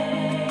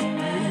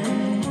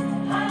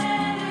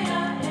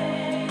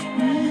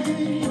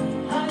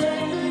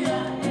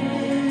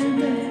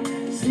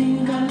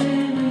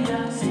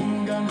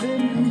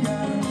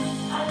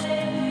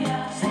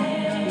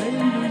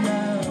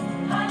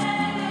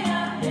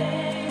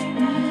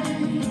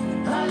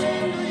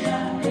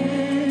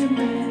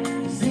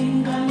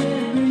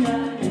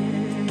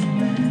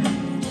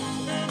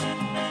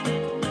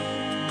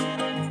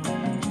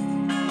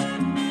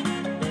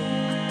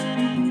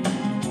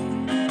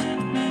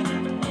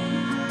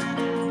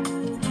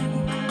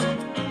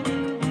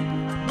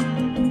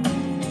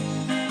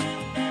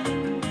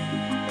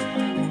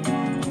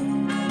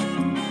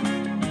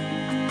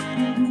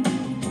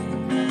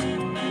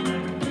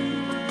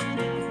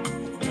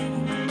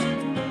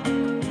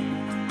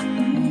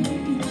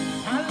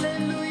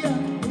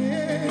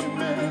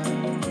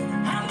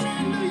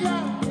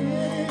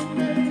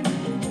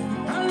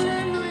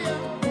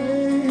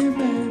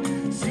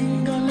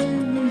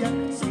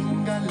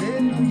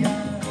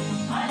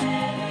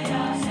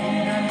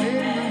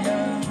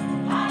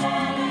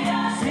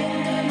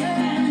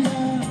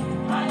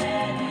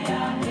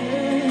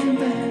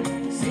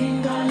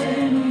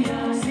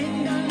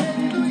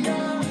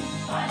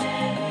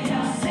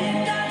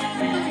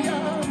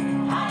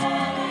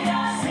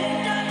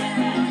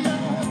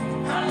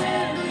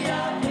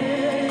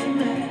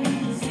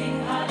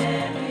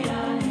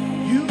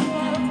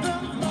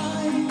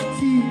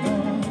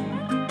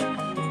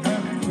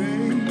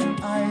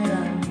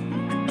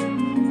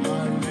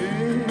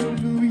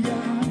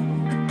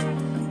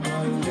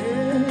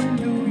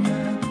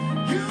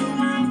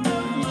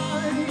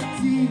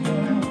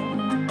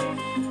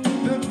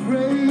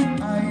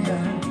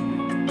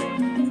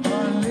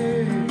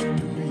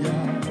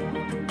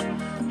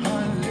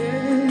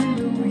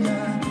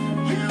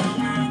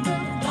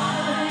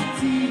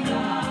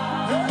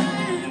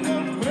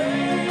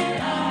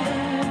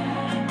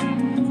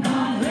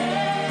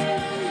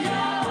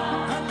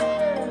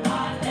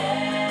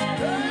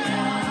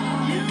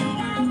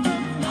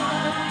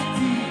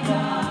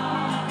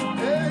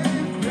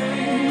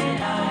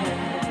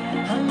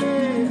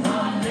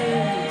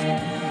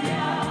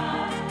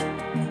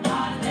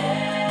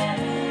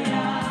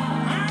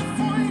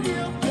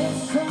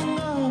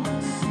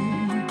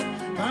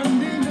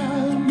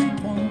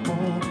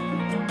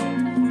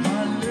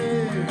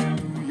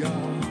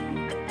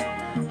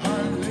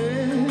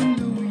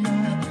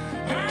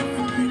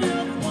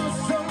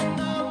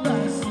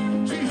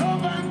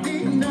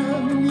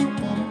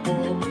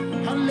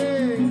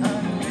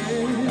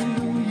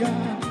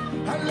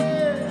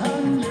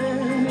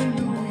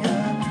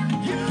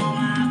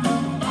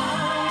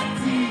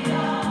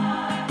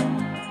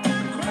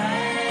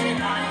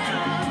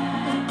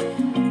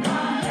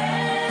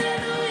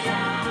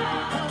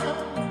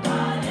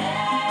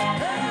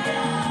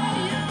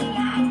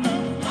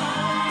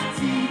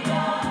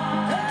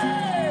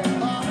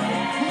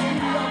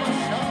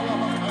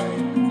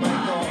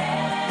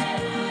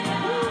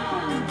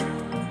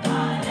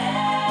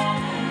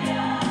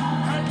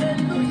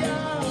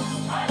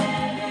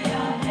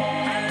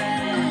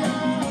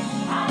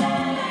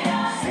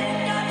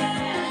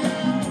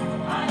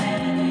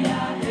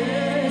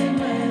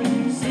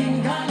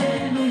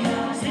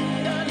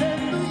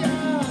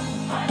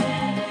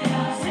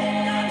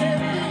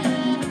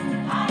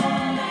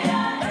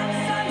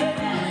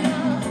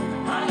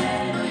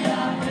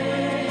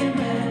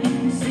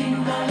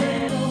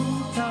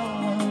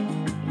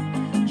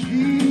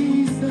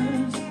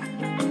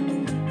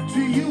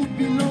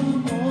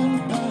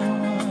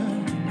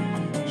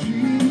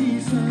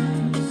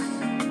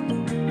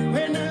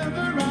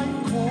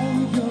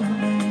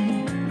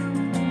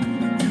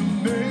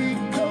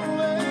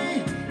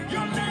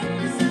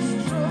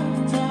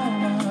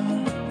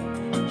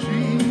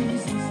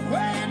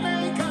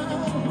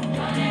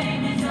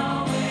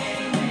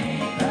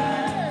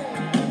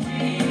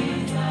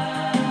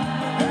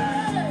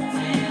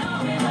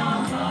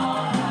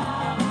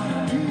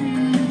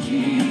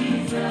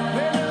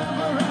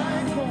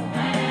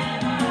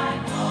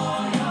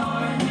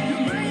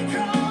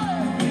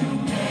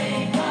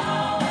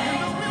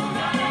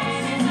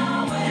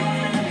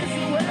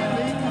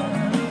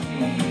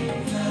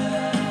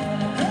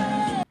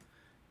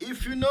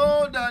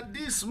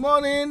this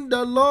morning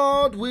the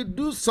Lord will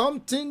do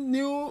something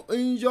new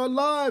in your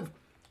life.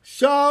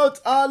 Shout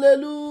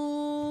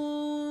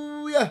hallelujah.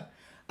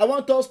 I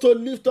want us to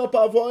lift up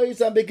our voice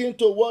and begin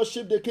to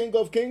worship the King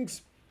of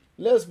Kings.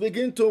 Let's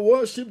begin to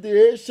worship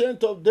the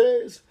Ancient of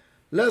Days.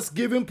 Let's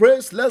give him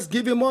praise. Let's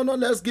give him honor.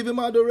 Let's give him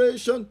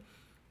adoration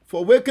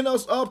for waking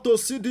us up to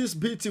see this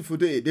beautiful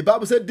day. The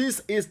Bible said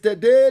this is the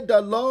day the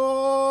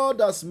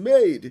Lord has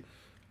made,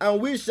 and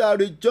we shall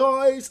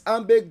rejoice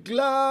and be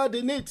glad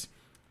in it.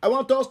 I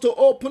want us to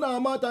open our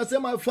mouth and say,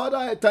 my Father,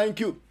 I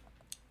thank you.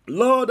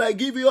 Lord, I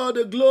give you all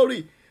the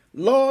glory.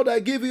 Lord, I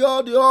give you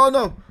all the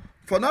honor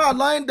for now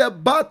allowing the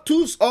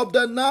battles of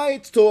the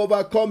night to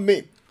overcome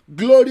me.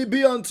 Glory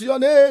be unto your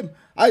name.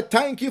 I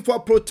thank you for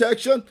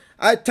protection.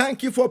 I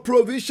thank you for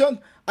provision.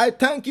 I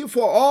thank you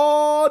for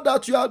all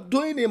that you are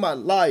doing in my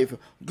life.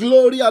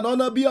 Glory and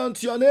honor be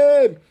unto your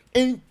name.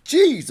 In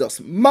Jesus'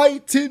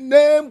 mighty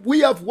name we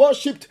have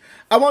worshipped.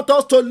 I want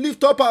us to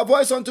lift up our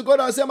voice unto God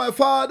and say, my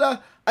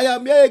Father, I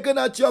am here again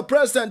at your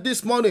presence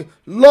this morning.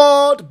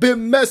 Lord, be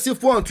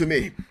merciful unto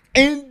me.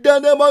 In the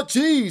name of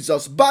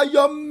Jesus, by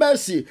your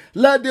mercy,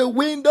 let the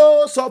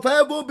windows of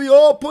heaven be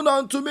open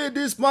unto me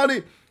this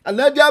morning. And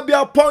let there be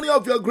a pouring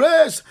of your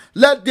grace.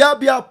 Let there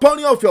be a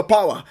pouring of your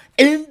power.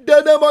 In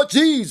the name of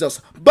Jesus,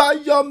 by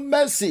your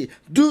mercy,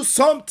 do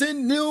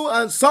something new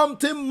and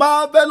something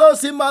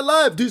marvelous in my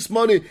life this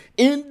morning.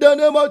 In the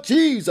name of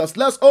Jesus,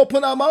 let's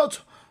open our mouth.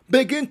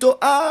 Begin to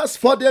ask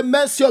for the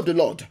mercy of the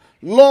Lord.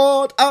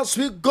 Lord, as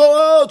we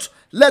go out,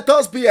 let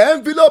us be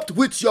enveloped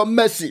with your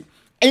mercy.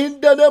 In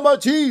the name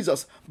of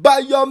Jesus, by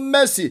your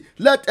mercy,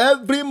 let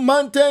every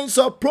mountains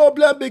of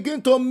problem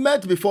begin to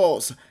melt before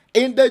us.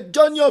 In the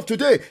journey of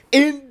today,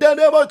 in the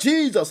name of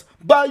Jesus,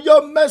 by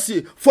your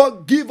mercy,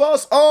 forgive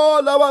us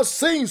all our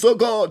sins, oh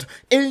God.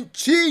 In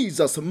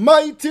Jesus'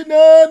 mighty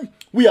name,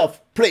 we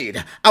have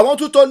prayed. I want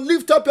you to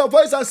lift up your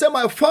voice and say,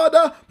 my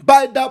Father,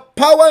 by the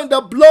power and the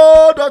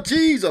blood of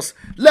Jesus,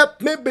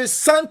 let me be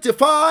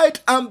sanctified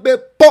and be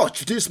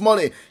purged this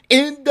morning.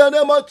 In the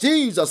name of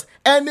Jesus,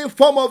 any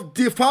form of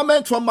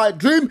defilement from my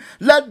dream,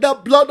 let the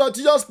blood of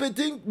Jesus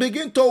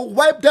begin to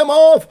wipe them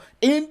off.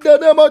 In the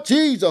name of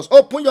Jesus,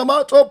 open your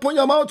mouth, open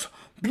your mouth.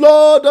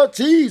 Blood of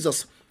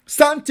Jesus,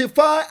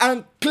 sanctify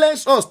and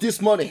cleanse us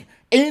this morning.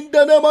 In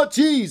the name of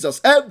Jesus,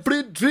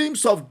 every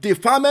dreams of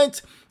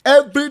defilement,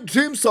 every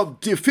dreams of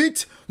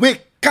defeat, we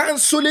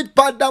cancel it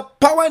by the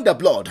power and the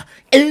blood.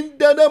 In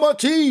the name of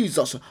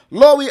Jesus,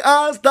 Lord, we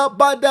ask that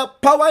by the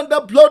power and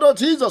the blood of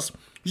Jesus,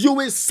 you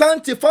will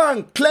sanctify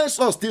and cleanse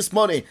us this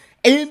morning.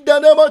 In the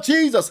name of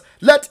Jesus,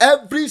 let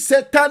every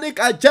satanic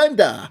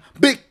agenda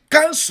be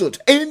cancelled.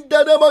 In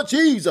the name of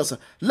Jesus,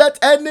 let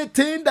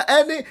anything,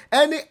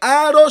 any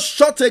arrow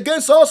shot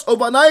against us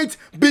overnight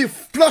be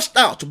flushed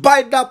out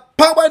by the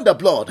power and the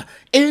blood.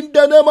 In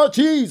the name of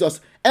Jesus,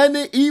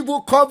 any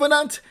evil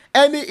covenant,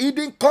 any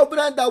hidden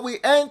covenant that we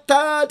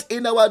entered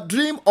in our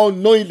dream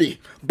unknowingly,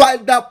 by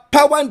the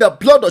power and the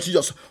blood of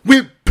Jesus,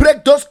 we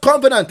break those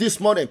covenants this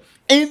morning.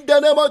 In the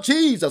name of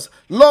Jesus,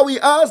 Lord, we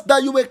ask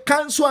that you will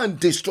cancel and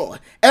destroy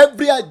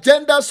every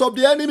agenda of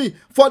the enemy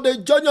for the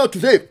journey of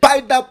today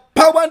by the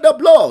power and the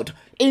blood.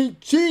 In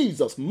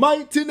Jesus'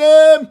 mighty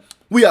name,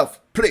 we have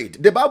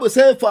prayed. The Bible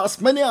says, for as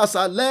many as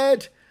are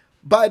led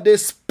by the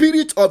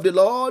Spirit of the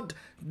Lord,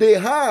 they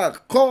are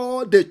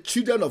called the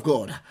children of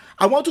God.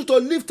 I want you to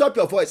lift up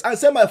your voice and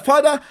say, my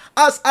Father,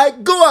 as I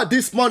go out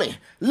this morning,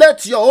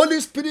 let your Holy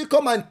Spirit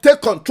come and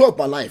take control of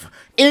my life.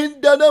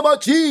 In the name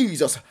of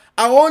Jesus,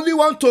 I only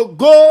want to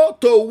go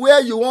to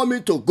where you want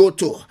me to go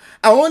to.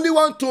 I only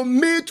want to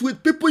meet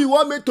with people you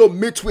want me to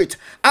meet with.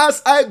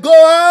 As I go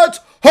out,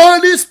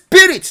 Holy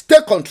Spirit,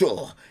 take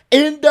control.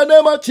 In the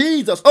name of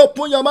Jesus,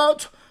 open your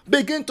mouth.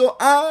 Begin to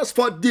ask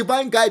for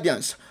divine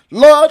guidance.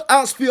 Lord,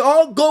 as we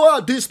all go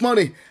out this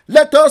morning,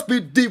 let us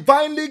be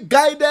divinely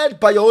guided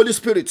by your Holy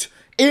Spirit.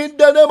 In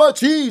the name of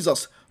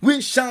Jesus,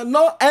 we shall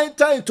not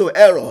enter into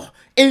error.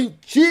 In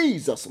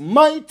Jesus'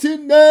 mighty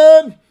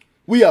name,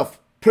 we have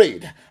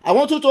prayed. I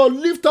want you to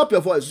lift up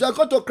your voice. You are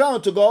going to cry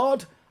unto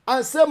God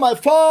and say, my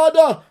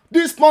Father,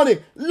 this morning,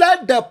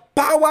 let the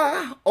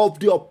power of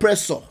the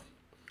oppressor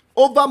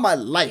over my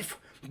life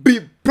be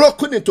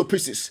broken into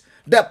pieces.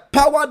 The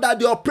power that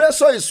the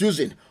oppressor is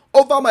using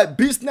over my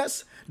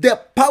business, the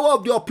power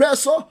of the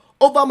oppressor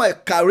over my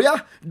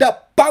career, the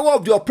power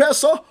of the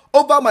oppressor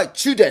over my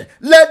children.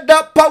 Let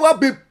that power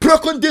be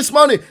broken this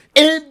morning.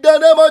 In the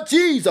name of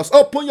Jesus,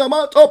 open your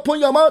mouth, open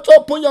your mouth,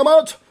 open your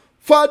mouth.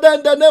 Father,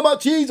 in the name of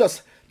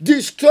Jesus,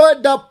 destroy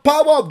the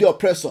power of the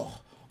oppressor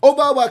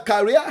over our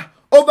career,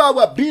 over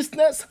our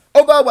business,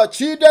 over our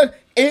children.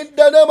 In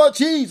the name of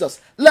Jesus,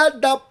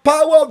 let the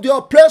power of the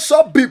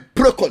oppressor be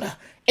broken.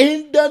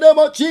 In the name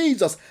of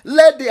Jesus,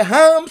 let the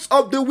arms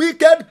of the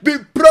wicked be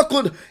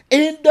broken.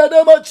 In the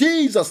name of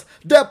Jesus,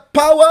 the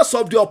powers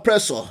of the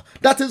oppressor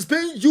that is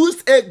being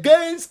used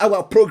against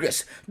our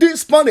progress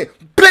this morning,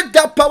 break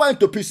that power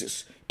into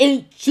pieces.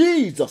 In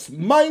Jesus'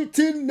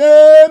 mighty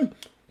name,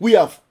 we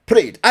have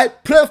prayed. I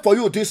pray for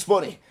you this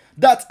morning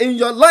that in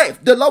your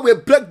life, the Lord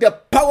will break the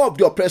power of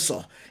the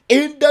oppressor.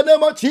 In the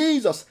name of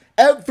Jesus,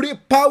 every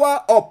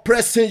power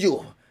oppressing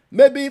you,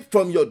 maybe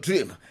from your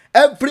dream,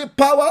 every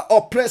power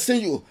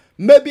oppressing you,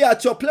 maybe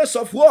at your place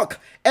of work,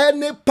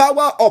 any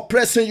power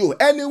oppressing you,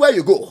 anywhere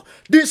you go,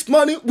 this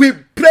morning we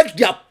break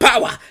their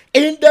power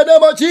in the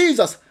name of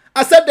Jesus.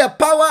 I said the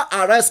power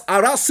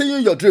harassing you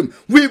in your dream,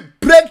 we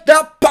break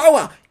that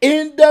power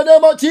in the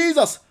name of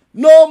Jesus.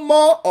 No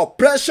more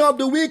oppression of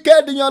the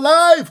wicked in your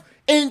life.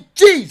 In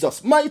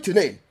Jesus' mighty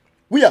name,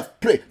 we have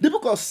prayed. The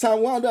book of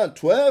Psalm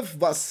 112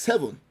 verse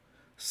 7.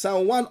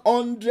 Psalm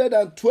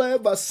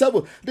 112 verse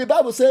 7. The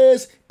Bible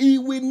says, he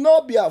will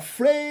not be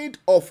afraid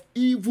of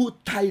evil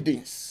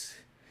tidings.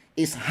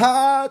 His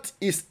heart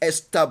is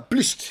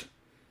established,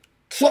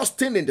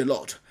 trusting in the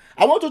Lord.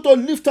 I want you to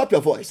lift up your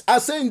voice. I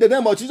say in the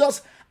name of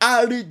Jesus,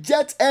 I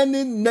reject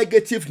any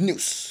negative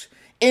news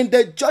in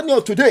the journey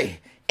of today.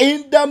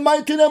 In the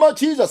mighty name of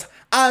Jesus,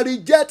 I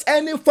reject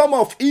any form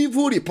of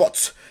evil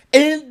reports.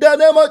 In the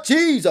name of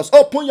Jesus,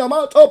 open your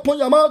mouth, open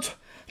your mouth.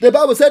 The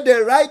Bible said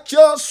the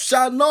righteous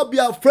shall not be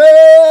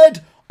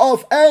afraid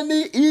of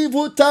any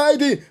evil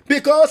tidings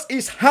because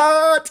his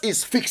heart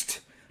is fixed,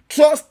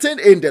 trusting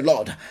in the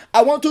Lord.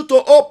 I want you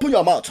to open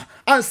your mouth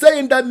and say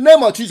in the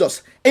name of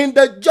Jesus, in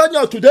the journey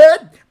of today,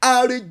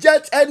 I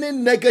reject any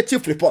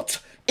negative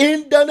report.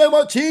 In the name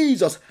of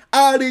Jesus,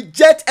 I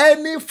reject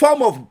any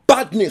form of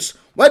bad news,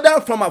 whether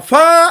from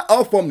afar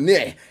or from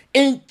near.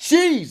 In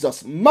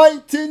Jesus'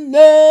 mighty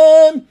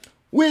name,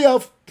 we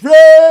have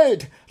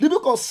prayed. The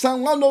book of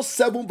Psalm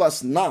 107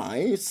 verse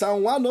 9,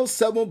 Psalm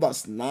 107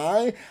 verse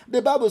 9,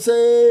 the Bible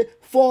says,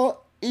 for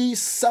he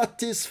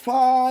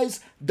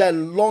satisfies the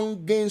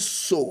longing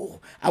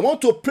soul. I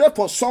want to pray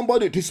for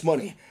somebody this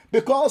morning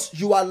because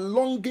you are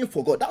longing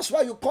for God. That's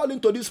why you call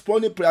into this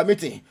morning prayer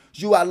meeting.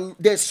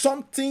 There's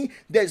something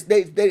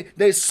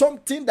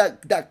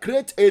that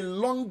creates a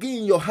longing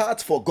in your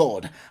heart for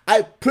God.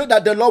 I pray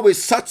that the Lord will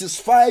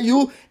satisfy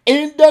you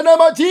in the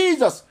name of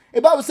Jesus.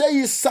 The Bible says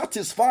he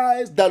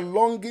satisfies the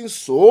longing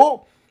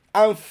soul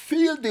and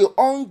fill the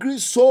hungry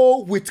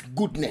soul with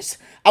goodness.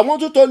 I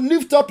want you to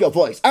lift up your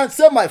voice and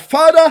say, my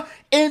Father,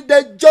 in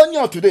the journey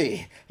of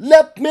today,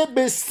 let me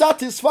be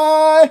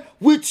satisfied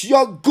with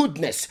your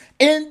goodness.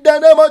 In the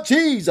name of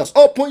Jesus,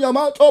 open your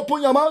mouth,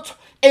 open your mouth.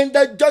 In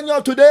the journey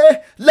of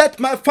today, let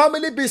my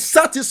family be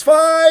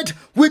satisfied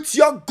with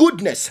your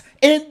goodness.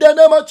 In the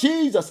name of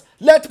Jesus,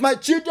 let my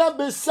children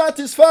be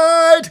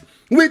satisfied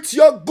with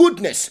your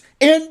goodness.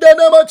 In the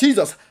name of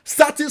Jesus,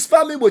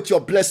 satisfy me with your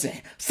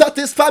blessing.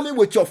 Satisfy me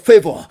with your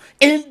favor.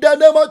 In the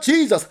name of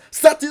Jesus,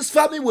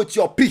 satisfy me with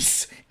your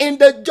peace. In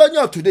the journey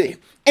of today,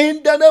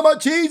 in the name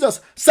of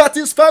Jesus,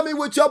 satisfy me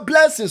with your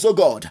blessings, oh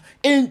God.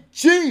 In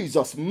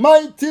Jesus'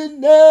 mighty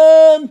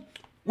name,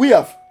 we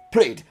have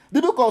prayed.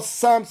 The book of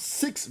Psalm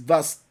 6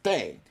 verse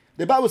 10.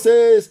 The Bible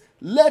says,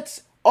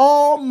 let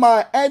all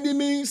my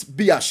enemies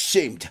be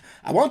ashamed.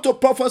 I want to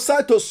prophesy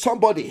to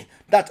somebody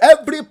that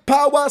every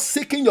power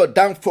seeking your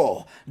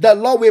downfall, the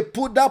Lord will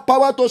put that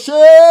power to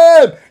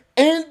shame.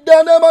 In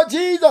the name of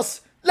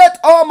Jesus, let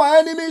all my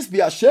enemies be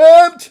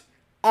ashamed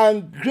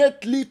and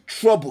greatly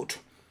troubled.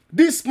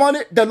 This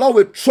morning, the Lord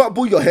will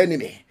trouble your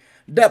enemy.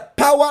 The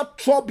power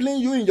troubling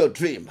you in your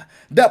dream,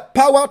 the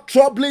power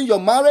troubling your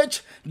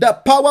marriage, the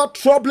power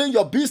troubling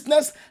your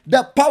business,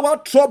 the power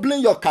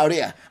troubling your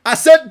career. I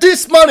said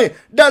this morning,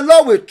 the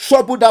Lord will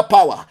trouble that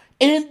power.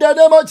 In the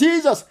name of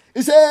Jesus,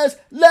 he says,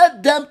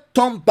 let them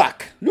turn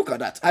back. Look at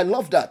that. I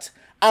love that.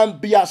 And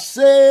be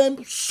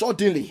ashamed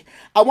suddenly.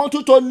 I want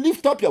you to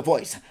lift up your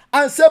voice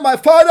and say, my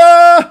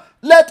Father,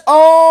 let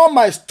all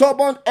my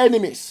stubborn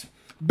enemies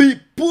be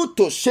put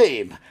to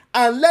shame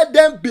and let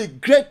them be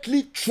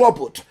greatly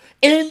troubled.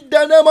 In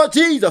the name of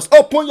Jesus,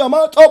 open your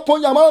mouth,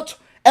 open your mouth.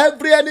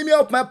 Every enemy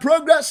of my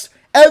progress,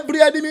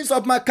 every enemy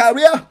of my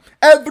career,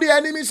 every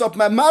enemy of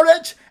my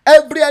marriage,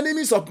 every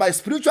enemy of my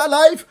spiritual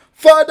life,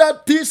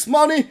 Father, this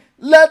morning,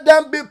 let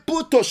them be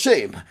put to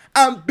shame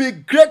and be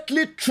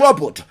greatly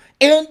troubled.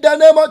 In the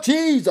name of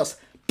Jesus,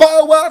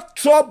 power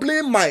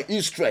troubling my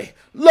history,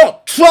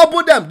 Lord,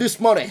 trouble them this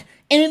morning.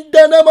 In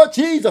the name of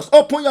Jesus,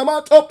 open your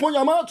mouth, open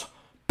your mouth.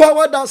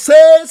 Power that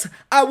says,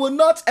 I will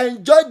not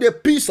enjoy the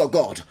peace of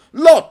God.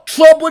 Lord,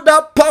 trouble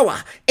that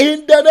power.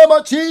 In the name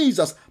of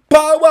Jesus,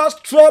 powers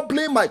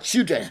troubling my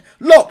children.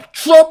 Lord,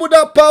 trouble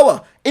that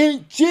power.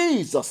 In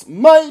Jesus'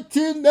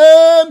 mighty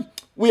name,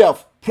 we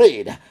have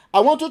prayed. I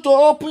want you to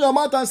open your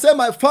mouth and say,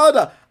 my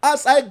Father,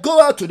 as I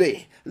go out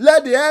today,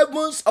 let the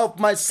heavens of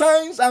my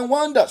signs and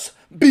wonders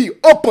be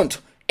opened.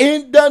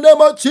 In the name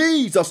of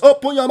Jesus,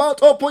 open your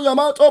mouth, open your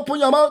mouth, open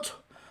your mouth.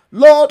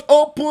 Lord,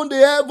 open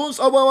the heavens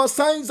of our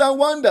signs and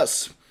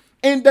wonders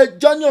in the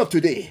journey of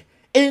today.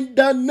 In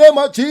the name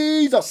of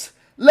Jesus,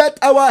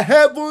 let our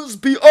heavens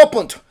be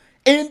opened.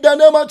 In the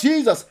name of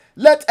Jesus,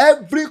 let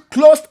every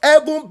closed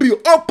heaven be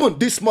opened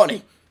this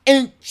morning.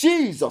 In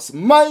Jesus'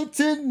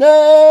 mighty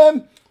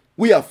name,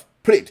 we have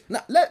prayed.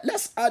 Now,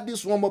 let's add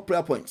this one more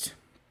prayer point.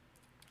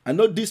 I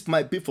know this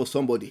might be for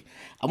somebody.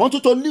 I want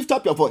you to lift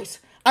up your voice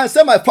and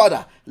say, my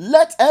Father,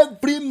 let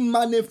every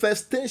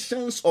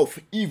manifestations of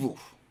evil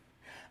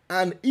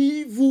and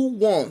evil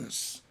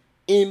ones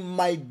in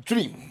my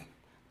dream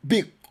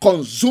be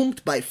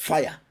consumed by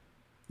fire.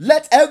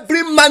 Let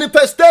every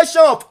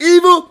manifestation of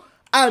evil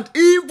and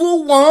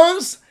evil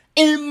ones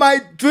in my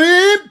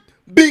dream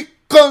be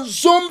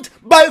consumed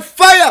by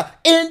fire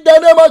in the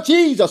name of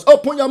Jesus.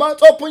 Open your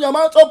mouth, open your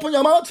mouth, open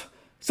your mouth.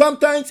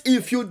 Sometimes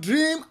if you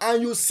dream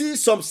and you see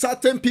some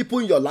certain people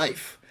in your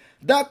life,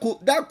 that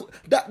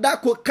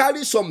could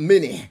carry some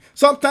meaning.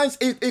 Sometimes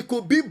it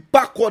could be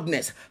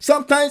backwardness.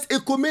 Sometimes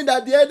it could mean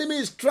that the enemy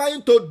is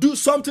trying to do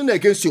something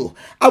against you.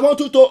 I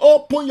want you to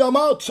open your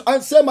mouth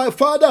and say, my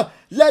Father,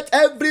 let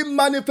every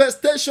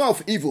manifestation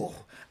of evil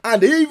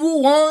and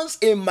evil ones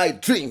in my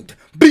dream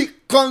be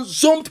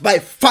consumed by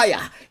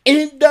fire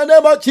in the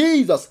name of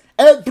Jesus.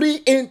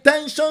 Every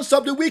intentions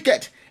of the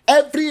wicked,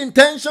 every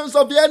intentions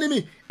of the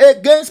enemy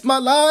against my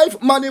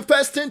life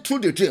manifesting through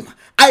the dream,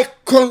 I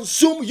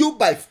consume you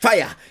by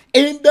fire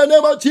in the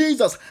name of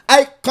Jesus.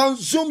 I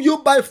consume you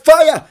by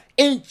fire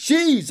in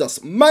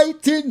Jesus'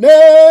 mighty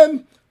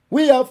name.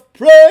 We have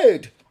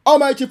prayed.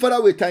 Almighty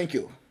Father, we thank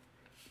you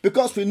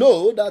because we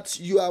know that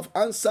you have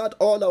answered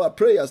all our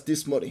prayers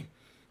this morning.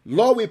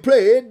 Lord, we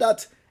pray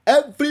that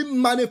every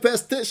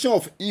manifestation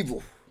of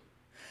evil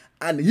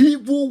and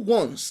evil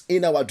ones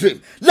in our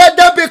dream, let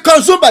them be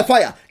consumed by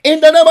fire in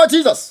the name of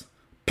Jesus.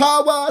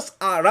 Powers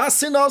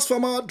harassing us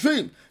from our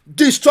dream,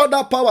 destroy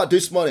that power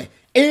this morning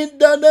in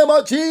the name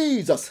of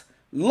Jesus.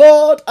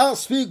 Lord,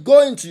 as we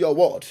go into your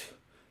word,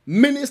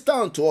 minister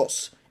unto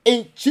us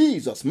in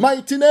Jesus'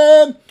 mighty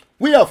name.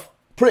 We have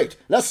prayed.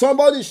 Let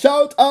somebody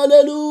shout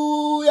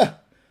hallelujah.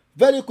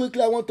 Very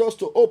quickly, I want us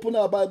to open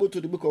our Bible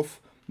to the book of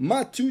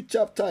Matthew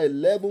chapter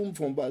 11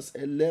 from verse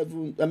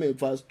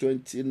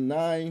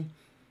 29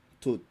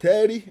 to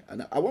 30.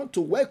 And I want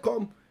to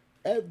welcome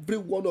every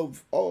one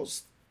of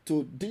us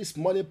to this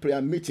morning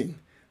prayer meeting.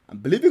 I'm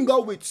believing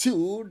God with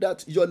you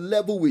that your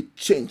level will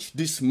change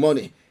this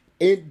morning.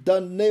 In the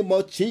name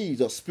of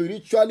Jesus,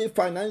 spiritually,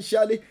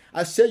 financially,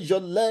 I say your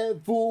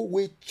level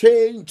will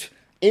change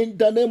in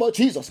the name of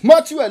Jesus.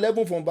 Matthew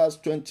 11 from verse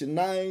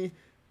 29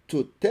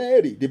 to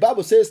 30. The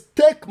Bible says,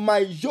 take my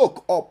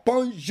yoke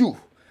upon you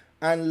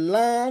and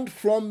learn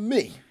from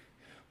me,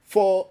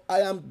 for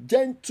I am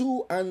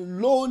gentle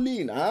and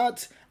lowly in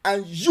heart,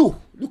 and you,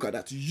 look at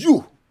that,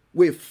 you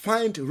will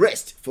find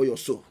rest for your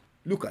soul.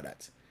 Look at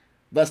that.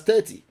 Verse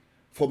 30,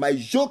 for my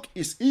yoke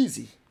is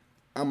easy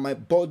and my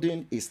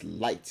burden is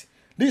light.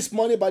 This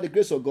morning, by the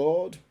grace of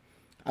God,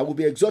 I will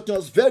be exhorting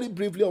us very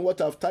briefly on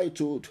what I've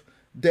titled,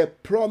 the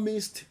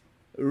promised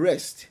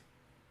rest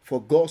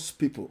for God's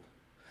people.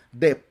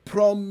 The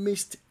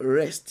promised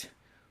rest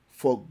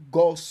for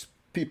God's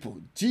people.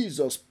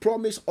 Jesus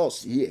promised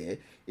us here.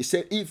 He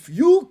said, if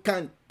you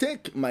can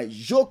take my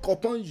yoke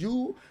upon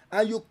you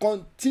and you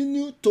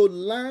continue to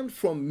learn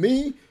from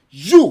me,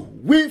 you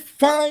will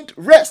find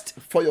rest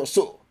for your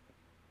soul.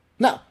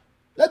 Now,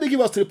 let me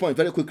give us 3 points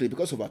very quickly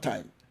because of our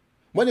time.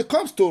 When it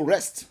comes to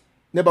rest,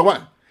 number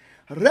one,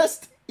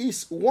 rest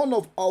is one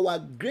of our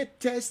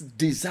greatest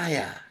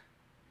desire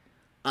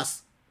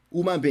as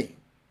human beings.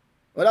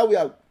 Whether we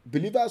are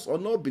believers or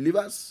not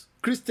believers,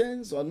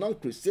 Christians or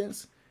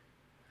non-Christians,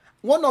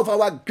 one of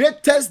our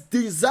greatest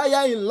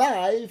desire in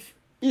life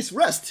is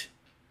rest.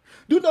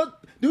 Do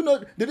you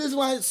know the reason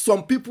why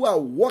some people are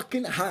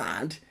working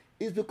hard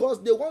is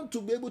because they want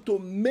to be able to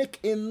make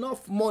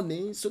enough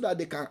money so that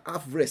they can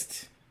have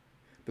rest.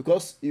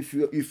 Because if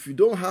you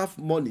don't have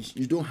money,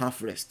 you don't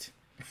have rest.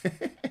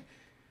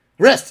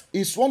 Rest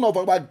is one of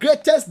our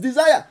greatest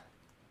desire.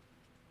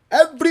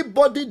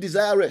 Everybody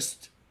desires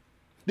rest.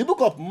 The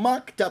book of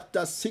Mark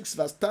chapter 6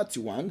 verse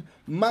 31,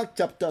 Mark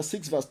chapter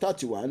 6 verse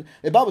 31,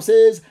 the Bible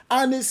says,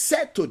 and he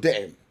said to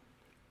them,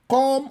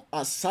 come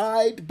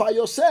aside by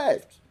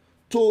yourselves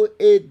to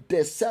a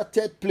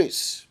deserted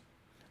place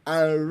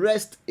and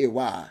rest a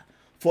while.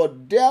 For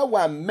there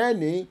were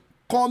many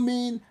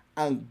coming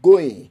and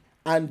going,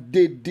 and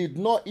they did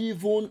not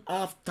even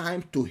have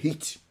time to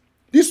eat.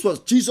 This was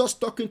Jesus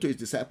talking to his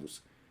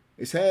disciples.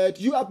 He said,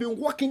 you have been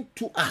working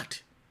too hard.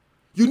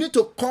 You need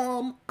to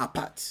come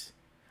apart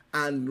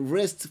and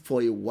rest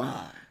for a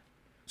while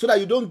so that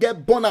you don't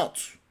get burnt out.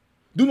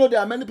 Do you know there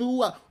are many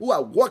people who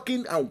are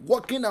working and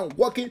working and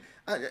working,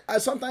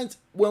 and sometimes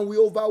when we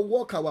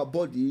overwork our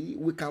body,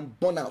 we can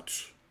burn out.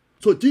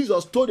 So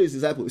Jesus told his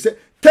disciples, he said,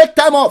 take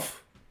time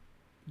off.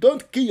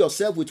 Don't kill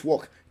yourself with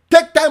work.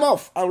 Take time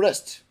off and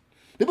rest.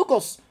 The book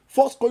of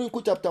 1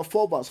 Chronicles chapter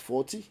 4 verse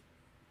 40,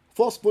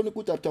 1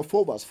 Chronicles chapter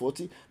 4 verse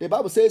 40, the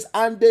Bible says,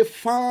 and they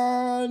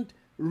found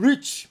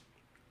rich,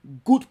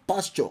 good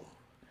pasture,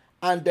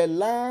 and the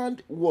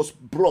land was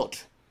broad,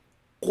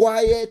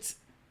 quiet,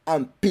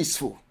 and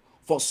peaceful.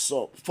 For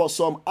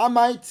some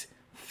Amorites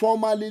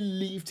formerly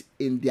lived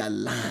in their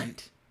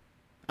land.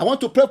 I want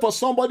to pray for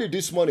somebody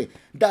this morning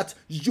that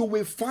you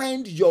will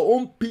find your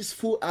own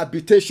peaceful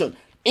habitation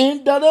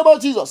in the name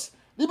of Jesus.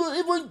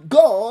 Even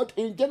God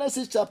in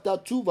Genesis chapter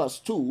 2 verse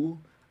 2,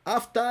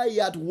 after he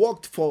had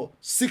worked for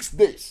 6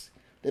 days,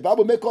 the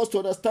Bible makes us to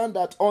understand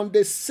that on the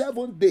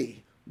 7th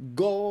day,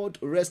 God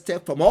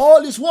rested from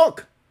all his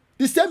work.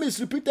 The same is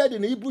repeated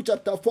in Hebrews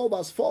chapter 4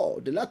 verse 4,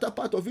 the latter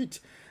part of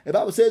it. The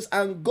Bible says,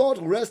 and God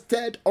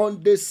rested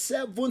on the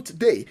seventh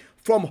day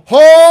from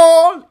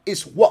all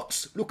his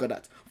works. Look at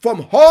that.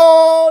 From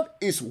all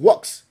his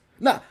works.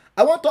 Now,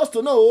 I want us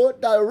to know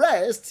that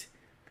rest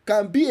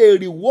can be a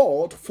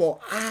reward for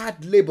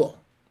hard labor.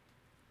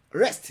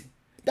 Rest.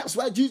 That's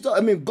why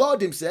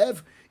God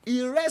himself,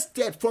 he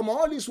rested from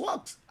all his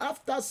works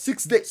after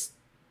 6 days.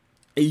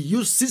 He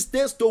used 6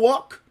 days to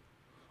work.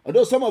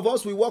 Although some of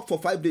us, we work for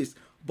 5 days,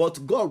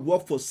 but God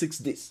worked for 6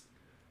 days.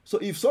 So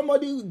if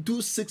somebody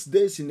do 6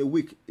 days in a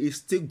week, it's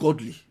still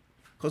godly.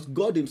 Because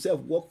God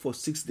himself worked for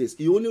 6 days.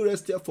 He only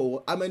rested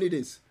for how many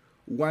days?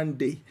 1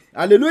 day.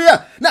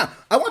 Hallelujah. Now,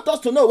 I want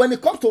us to know when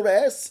it comes to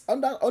rest,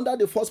 under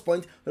the first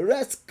point,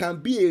 rest can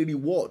be a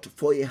reward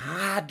for a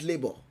hard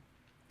labor.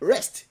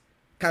 Rest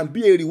can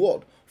be a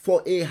reward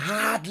for a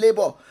hard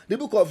labor. The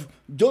book of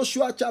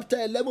Joshua chapter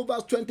 11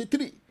 verse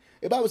 23.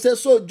 The Bible says,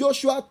 so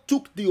Joshua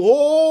took the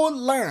whole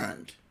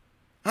land.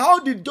 How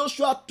did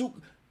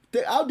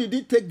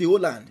he take the whole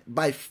land?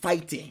 By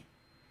fighting,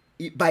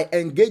 by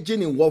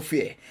engaging in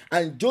warfare.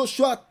 And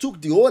Joshua took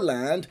the whole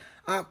land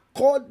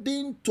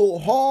according to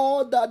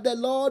all that the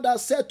Lord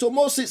has said to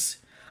Moses.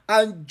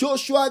 And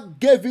Joshua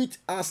gave it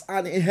as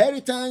an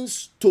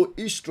inheritance to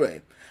Israel,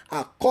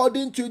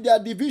 according to their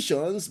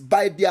divisions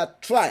by their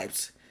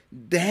tribes.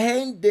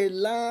 Then the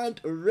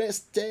land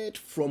rested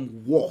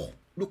from war.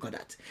 Look at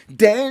that.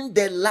 Then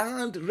the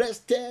land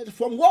rested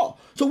from war.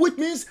 So which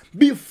means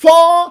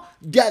before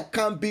there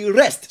can be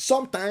rest,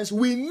 sometimes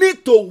we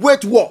need to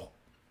wage war.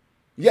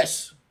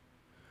 Yes.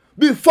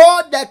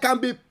 Before there can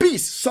be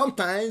peace,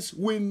 sometimes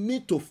we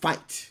need to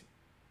fight.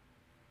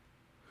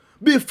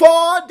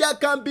 Before there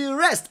can be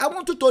rest, I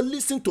want you to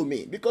listen to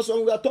me, because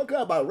when we are talking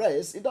about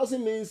rest, it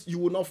doesn't mean you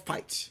will not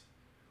fight.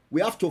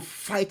 We have to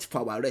fight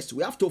for our rest.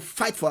 We have to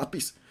fight for our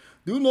peace.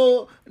 Do you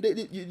know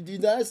the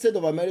United States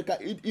of America,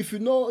 if you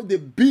know the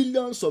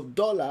billions of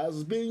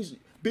dollars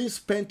being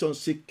spent on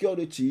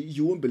security,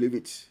 you won't believe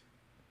it.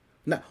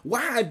 Now,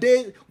 why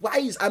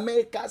is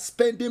America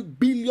spending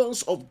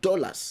billions of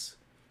dollars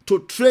to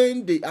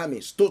train the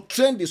armies, to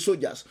train the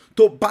soldiers,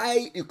 to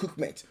buy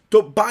equipment,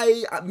 to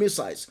buy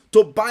missiles,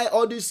 to buy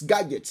all these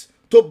gadgets,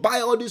 to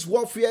buy all this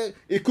warfare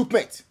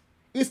equipment?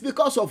 It's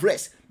because of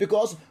rest.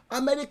 Because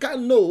America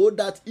know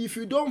that if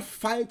you don't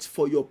fight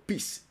for your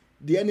peace,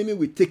 the enemy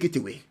will take it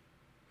away.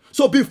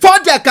 So before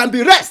there can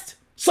be rest,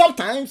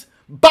 sometimes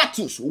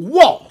battles,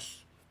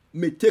 wars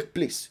may take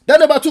place.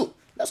 Then number 2.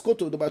 Let's go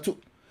to number 2.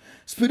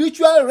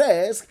 Spiritual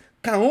rest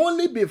can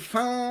only be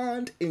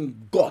found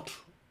in God.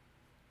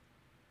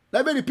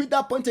 Let me repeat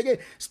that point again.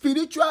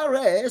 Spiritual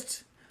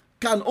rest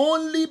can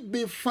only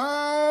be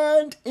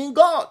found in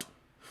God.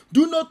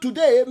 Do you know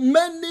today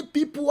many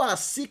people are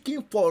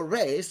seeking for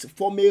rest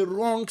from a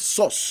wrong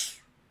source?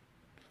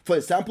 For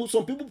example,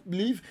 some people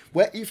believe,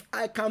 well, if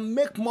I can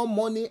make more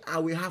money, I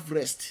will have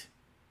rest.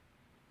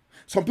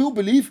 Some people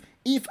believe,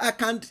 if I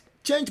can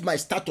change my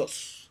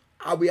status,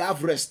 I will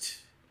have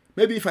rest.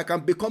 Maybe if I can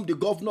become the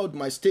governor of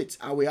my state,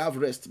 I will have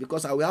rest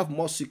because I will have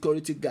more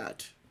security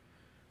guard.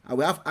 I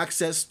will have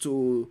access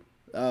to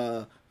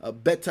a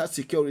better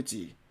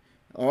security.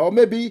 Or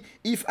maybe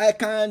if I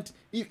can't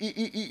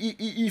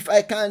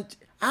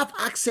have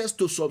access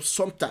to some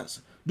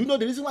substance. Do you know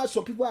the reason why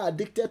some people are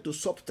addicted to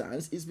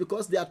substance is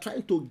because they are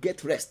trying to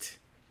get rest.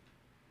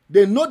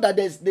 They know that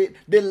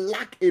they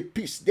lack a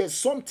peace. There's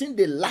something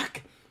they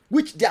lack,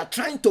 which they are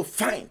trying to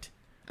find.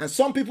 And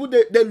some people,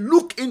 they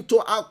look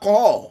into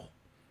alcohol.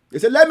 They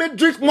say, let me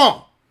drink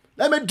more.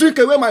 Let me drink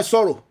away my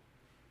sorrow.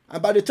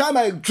 And by the time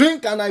I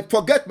drink and I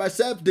forget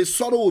myself, the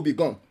sorrow will be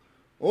gone.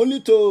 Only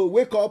to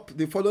wake up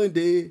the following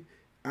day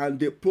and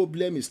the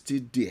problem is still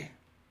there.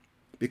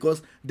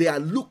 Because they are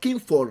looking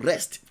for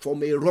rest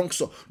from a wrong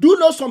source. Do you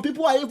know some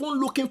people are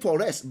even looking for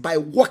rest by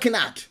working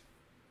hard?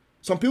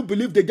 Some people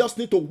believe they just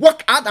need to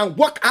work hard and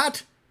work hard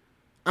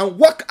and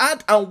work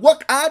hard and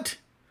work hard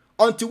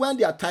until when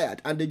they are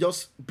tired and they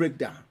just break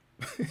down.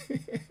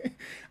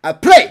 I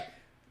pray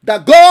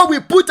that God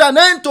will put an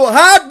end to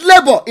hard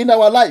labor in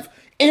our life.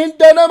 In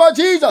the name of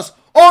Jesus.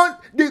 On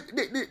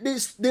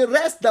the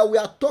rest that we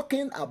are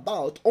talking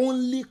about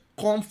only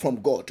come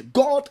from God.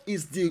 God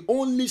is the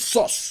only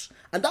source.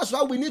 And that's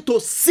why we need to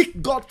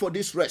seek God for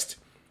this rest.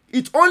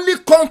 It only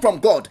comes from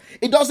God.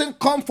 It doesn't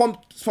come from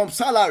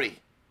salary.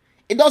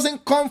 It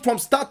doesn't come from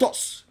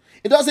status.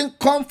 It doesn't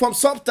come from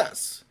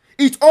substance.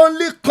 It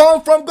only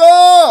comes from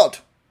God.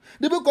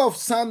 The book of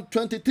Psalm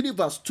 23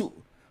 verse 2.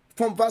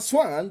 From verse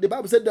 1, the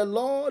Bible said, the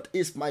Lord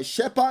is my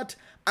shepherd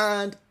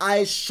and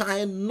I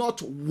shall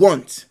not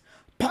want.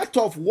 Part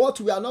of what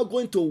we are not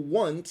going to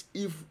want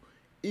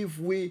if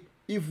we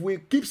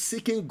keep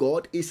seeking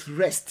God is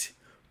rest.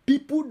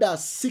 People that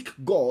seek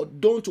God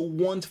don't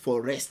want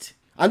for rest.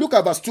 And look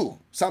at verse 2.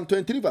 Psalm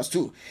 23 verse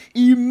 2.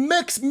 He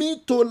makes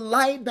me to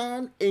lie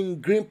down in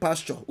green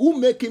pasture. Who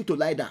make him to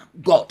lie down?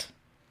 God.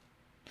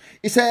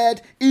 He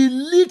said, he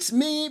leads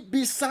me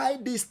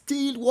beside the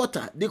still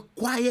water, the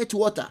quiet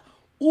water.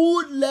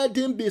 Who led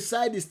him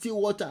beside the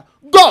still water?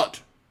 God.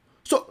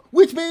 So,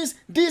 which which means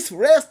this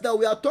rest that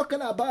we are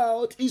talking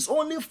about is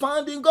only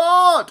found in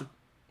God.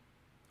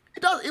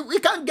 We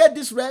can't get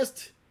this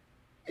rest,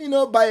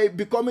 by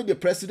becoming the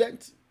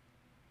president.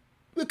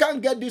 We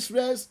can't get this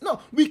rest. No,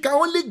 we can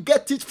only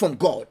get it from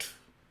God.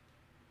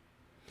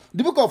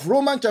 The book of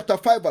Romans chapter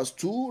 5 verse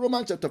 2,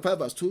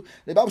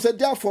 the Bible said,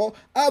 therefore,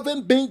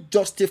 having been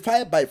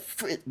justified by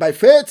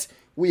faith,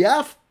 we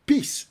have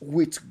peace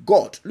with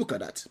God. Look at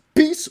that.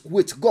 Peace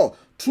with God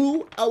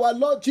through our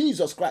Lord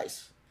Jesus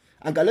Christ.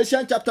 And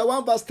Galatians chapter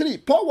 1 verse 3,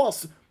 Paul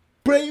was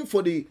praying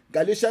for the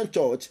Galatian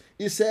church.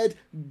 He said,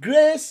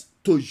 grace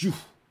to you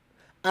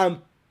and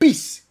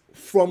peace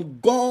from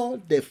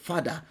God the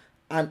Father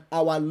and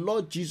our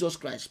Lord Jesus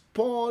Christ.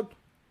 Paul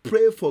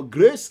prayed for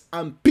grace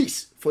and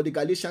peace for the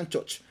Galatian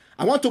church.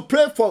 I want to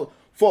pray for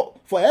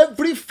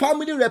every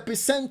family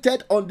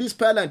represented on this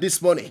prayer line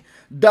this morning,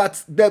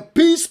 that the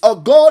peace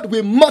of God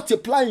will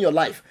multiply in your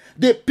life.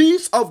 The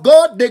peace of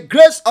God, the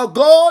grace of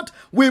God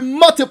will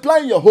multiply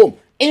in your home.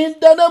 In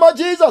the name of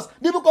Jesus.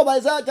 The book of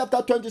Isaiah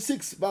chapter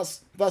 26 verse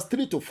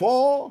 3 to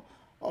 4,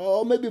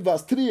 or maybe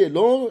verse 3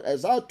 alone,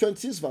 Isaiah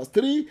 26 verse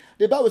 3,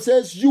 the Bible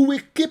says, you will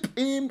keep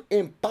him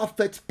in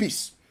perfect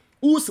peace,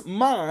 whose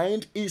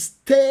mind is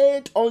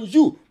stayed on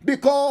you,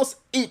 because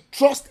he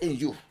trusts in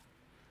you.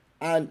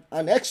 And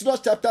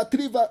Exodus chapter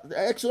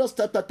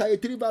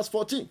 33 verse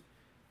 14.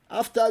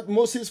 After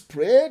Moses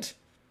prayed,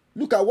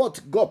 look at what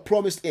God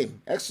promised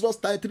him. Exodus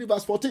 33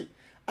 verse 14.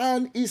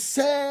 And he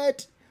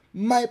said,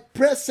 my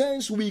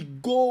presence will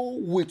go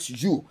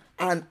with you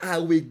and I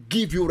will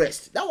give you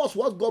rest. That was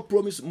what God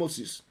promised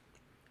Moses.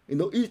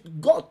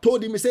 God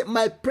told him, he said,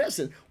 my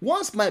presence,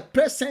 once my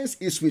presence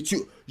is with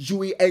you, you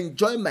will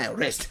enjoy my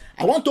rest.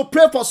 I want to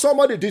pray for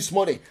somebody this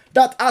morning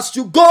that as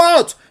you go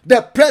out,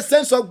 the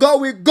presence of God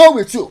will go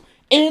with you.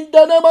 In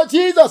the name of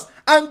Jesus.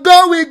 And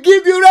God will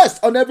give you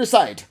rest on every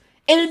side.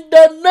 In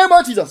the name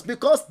of Jesus.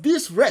 Because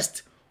this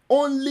rest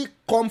only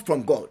comes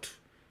from God.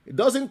 It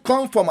doesn't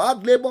come from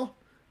hard labor.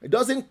 It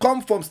doesn't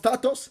come from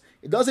status.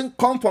 It doesn't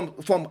come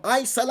from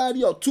high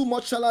salary or too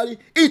much salary.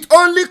 It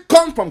only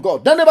comes from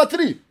God. Then number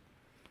 3.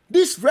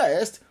 This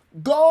rest,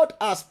 God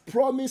has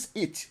promised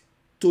it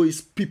to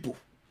his people.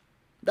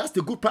 That's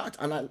the good part.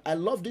 And I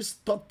love this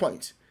third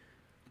point.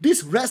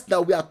 This rest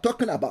that we are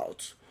talking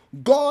about,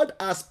 God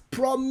has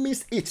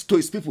promised it to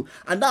his people.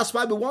 And that's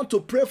why we want to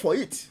pray for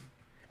it.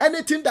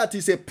 Anything that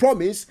is a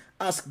promise,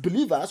 as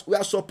believers, we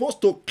are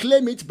supposed to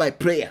claim it by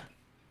prayer.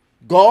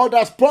 God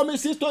has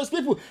promised it to his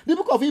people. The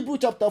book of Hebrews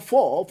chapter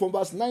 4 from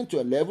verse 9 to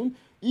 11.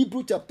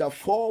 Hebrews chapter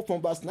 4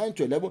 from verse 9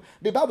 to 11.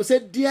 The Bible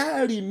said,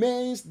 there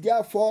remains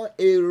therefore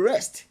a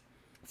rest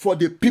for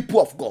the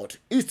people of God.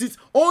 It is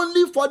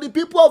only for the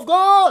people of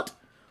God.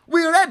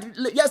 We read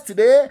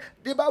yesterday,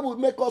 the Bible will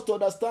make us to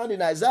understand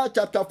in Isaiah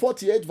chapter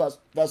 48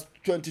 verse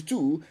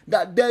 22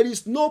 that there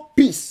is no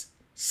peace,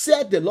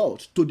 said the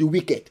Lord, to the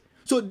wicked.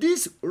 So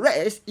this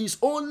rest is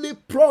only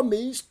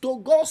promised to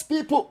God's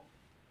people.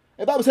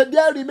 The Bible said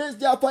there remains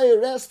therefore a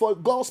rest for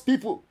God's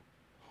people.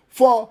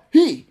 For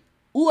he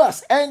who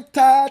has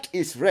entered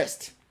his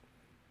rest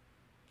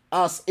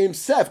as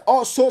himself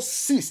also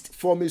ceased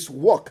from his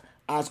work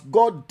as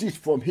God did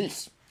from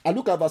his. And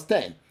look at verse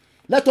 10.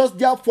 Let us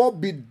therefore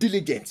be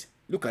diligent,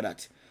 look at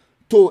that,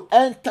 to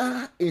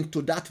enter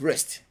into that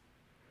rest.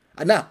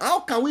 And now, how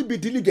can we be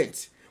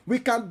diligent? We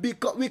can be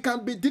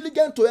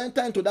diligent to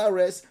enter into that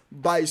rest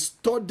by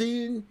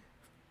studying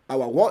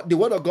the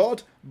word of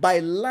God, by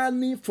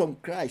learning from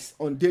Christ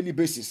on a daily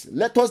basis.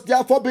 Let us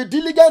therefore be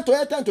diligent to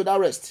enter into that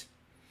rest.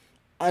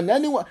 And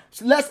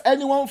lest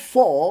anyone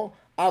fall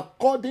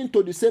according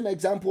to the same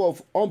example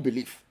of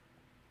unbelief.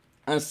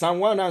 And Psalm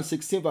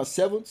 116 verse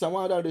 7,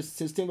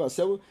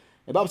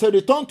 the Bible says,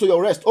 return to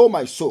your rest, O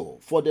my soul,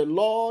 for the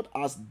Lord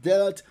has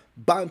dealt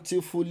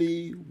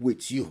bountifully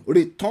with you.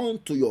 Return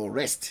to your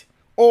rest,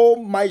 O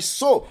my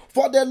soul,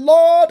 for the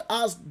Lord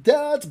has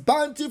dealt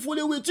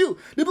bountifully with you.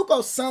 The book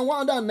of Psalm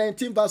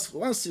 119 verse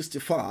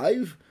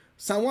 165,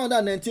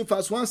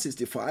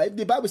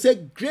 the Bible says,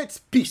 great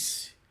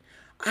peace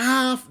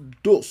have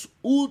those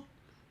who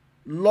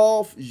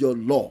love your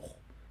law,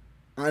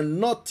 and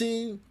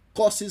nothing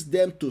causes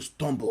them to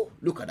stumble.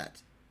 Look at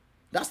that.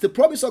 That's the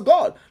promise of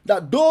God,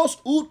 that those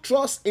who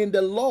trust in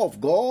the law of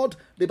God,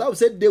 the Bible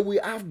said they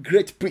will have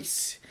great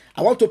peace.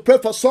 I want to pray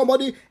for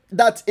somebody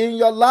that in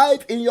your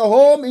life, in your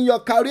home, in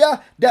your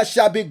career, there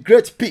shall be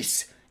great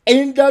peace.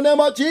 In the name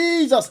of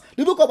Jesus.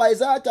 The book of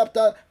Isaiah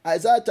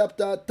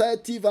chapter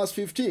 30 verse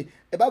 15.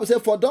 The Bible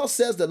says, for thus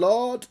says the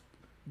Lord,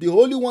 the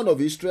Holy One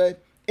of Israel,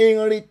 in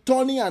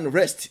returning and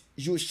rest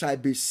you shall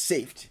be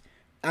saved,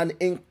 and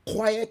in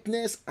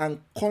quietness and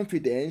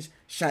confidence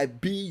shall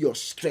be your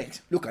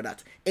strength. Look at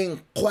that.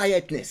 In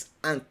quietness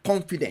and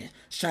confidence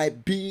shall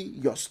be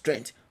your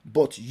strength,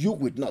 but you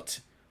will not.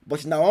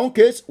 But in our own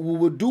case, we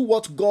will do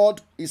what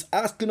God is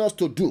asking us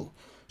to do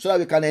so that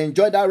we can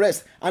enjoy that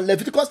rest. And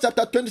Leviticus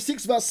chapter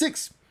 26 verse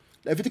 6.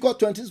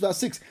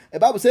 The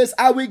Bible says,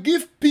 I will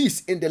give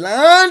peace in the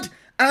land,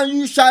 and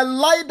you shall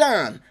lie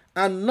down,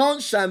 and none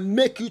shall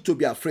make you to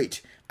be afraid.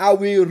 I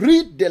will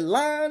rid the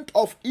land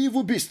of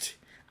evil beasts,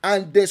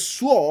 and the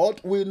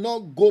sword will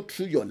not go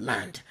through your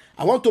land.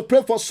 I want to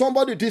pray for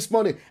somebody this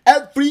morning.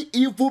 Every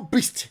evil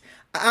beast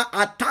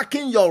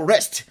attacking your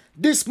rest,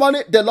 this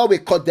morning the Lord will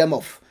cut them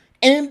off.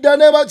 In the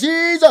name of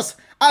Jesus,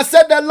 I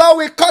said the Lord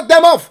will cut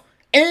them off.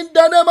 In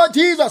the name of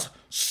Jesus,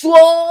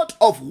 sword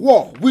of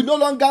war will no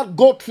longer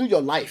go through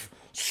your life.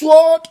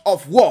 Sword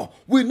of war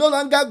will no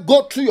longer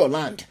go through your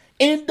land.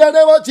 In the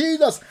name of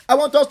Jesus, I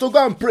want us to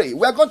go and pray.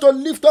 We are going to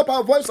lift up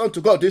our voice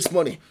unto God this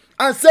morning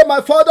and say,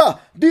 my Father,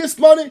 this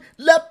morning,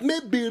 let me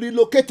be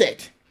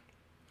relocated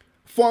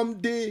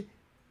from the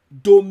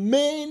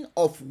domain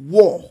of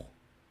war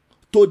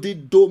to the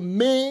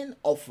domain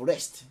of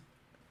rest.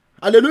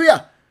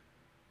 Hallelujah.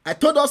 I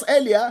told us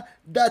earlier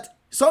that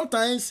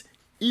sometimes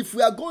if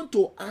we are going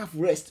to have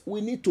rest, we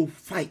need to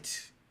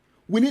fight.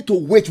 We need to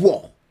wage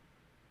war.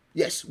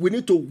 Yes, we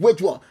need to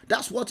wage war.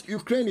 That's what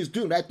Ukraine is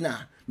doing right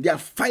now. They are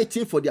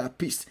fighting for their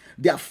peace.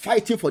 They are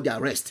fighting for their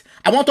rest.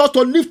 I want us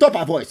to lift up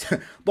our voice.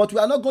 But we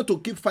are not going to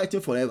keep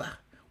fighting forever.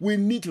 We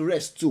need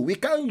rest too. We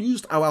can't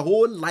use our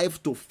whole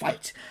life to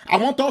fight. I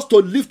want us to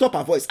lift up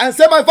our voice and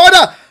say, my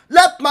Father,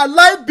 let my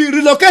life be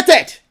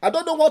relocated. I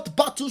don't know what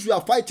battles you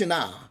are fighting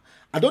now.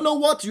 I don't know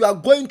what you are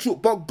going through,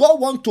 but God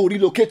wants to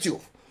relocate you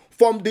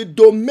from the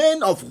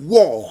domain of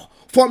war,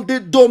 from the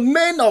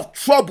domain of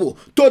trouble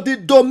to the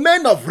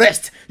domain of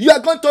rest. You are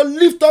going to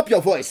lift up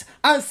your voice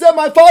and say,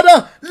 my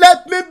Father,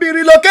 let me be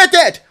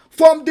relocated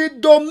from the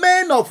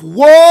domain of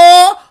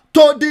war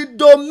to the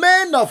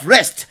domain of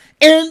rest.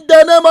 In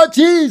the name of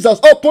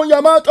Jesus, open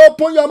your mouth,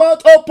 open your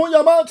mouth, open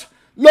your mouth.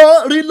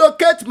 Lord,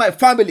 relocate my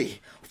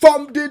family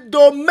from the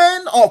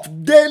domain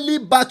of daily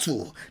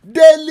battle,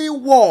 daily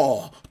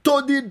war,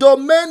 to the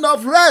domain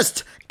of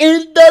rest.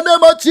 In the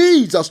name of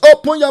Jesus,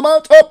 open your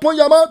mouth, open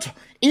your mouth.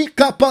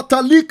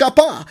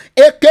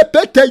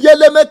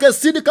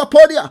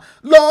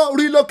 Lord,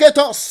 relocate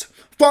us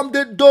from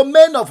the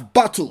domain of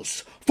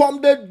battles,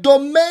 from the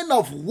domain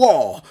of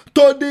war,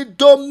 to the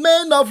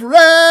domain of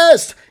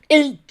rest.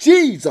 In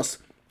Jesus'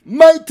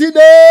 mighty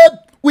name,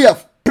 we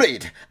have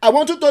prayed. I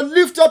want you to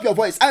lift up your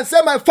voice and say,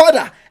 my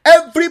Father,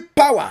 every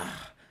power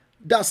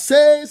that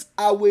says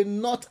I will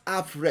not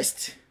have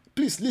rest.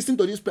 Please listen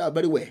to this prayer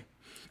very well.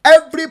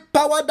 Every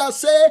power that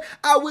says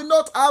I will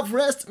not have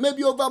rest,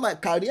 maybe over my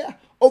career,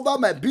 over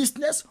my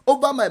business,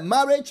 over my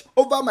marriage,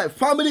 over my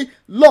family,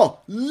 Lord,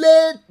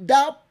 let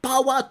that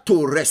power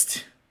to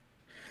rest.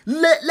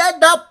 Let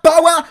that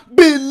power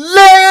be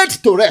laid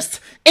to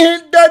rest.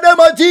 In the name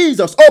of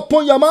Jesus,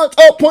 open your mouth,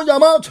 open your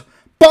mouth.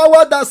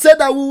 Power that said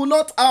that we will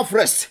not have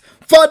rest.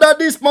 Father,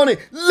 this morning,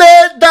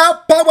 let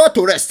that power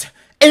to rest.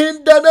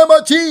 In the name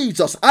of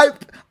Jesus,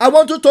 I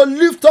want you to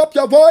lift up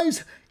your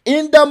voice.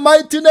 In the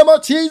mighty name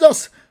of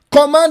Jesus,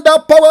 command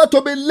that power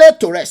to be laid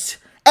to rest.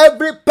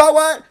 Every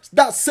power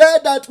that said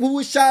that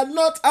we shall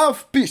not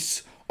have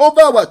peace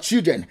over our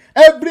children.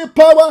 Every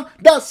power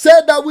that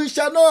said that we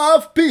shall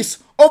not have peace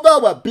over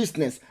our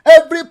business.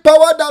 Every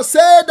power that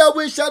said that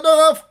we shall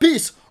not have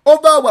peace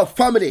over our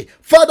family.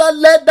 Father,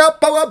 let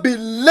that power be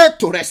laid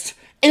to rest.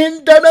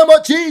 In the name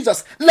of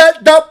Jesus,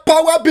 let that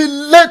power be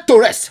laid to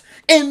rest.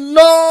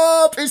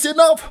 Enough is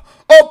enough.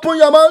 Open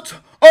your mouth.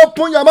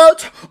 Open your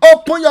mouth.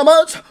 Open your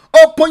mouth.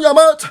 Open your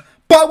mouth.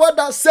 Power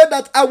that said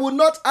that I will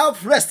not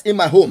have rest in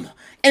my home.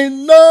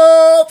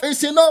 Enough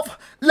is enough.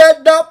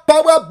 Let that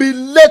power be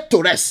laid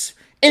to rest.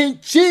 In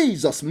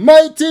Jesus'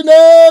 mighty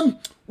name,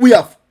 we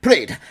have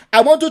prayed.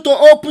 I want you to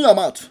open your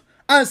mouth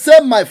and say,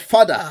 my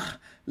Father,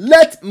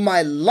 let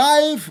my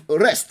life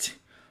rest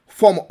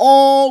from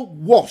all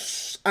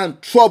wars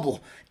and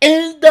trouble.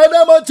 In the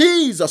name of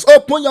Jesus,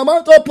 open your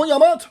mouth, open your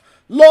mouth.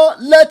 Lord,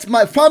 let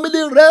my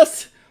family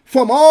rest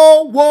from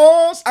all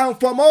wars and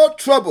from all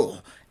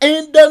trouble.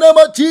 In the name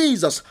of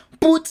Jesus,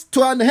 put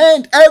to an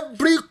end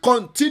every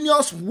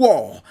continuous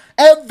war,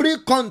 every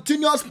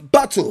continuous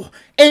battle.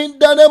 In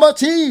the name of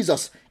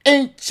Jesus,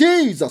 in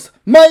Jesus'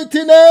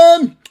 mighty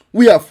name,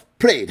 we have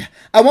prayed.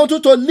 I want you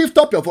to lift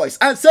up your voice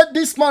and say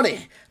this morning,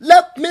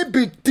 let me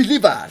be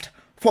delivered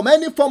from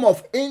any form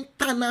of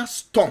internal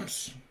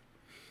storms.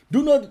 Do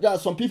you know there are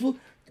some people,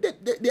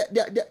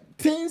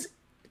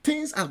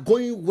 things are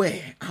going well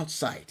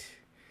outside.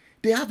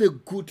 They have a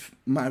good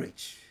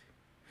marriage.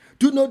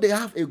 Do you know they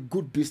have a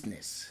good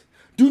business?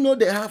 Do you know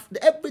they have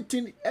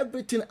everything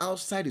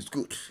outside is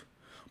good.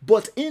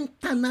 But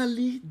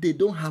internally, they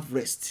don't have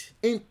rest.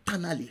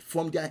 Internally,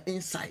 from their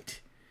inside,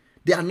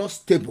 they are not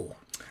stable.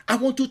 I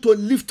want you to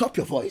lift up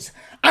your voice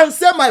and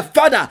say, my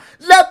Father,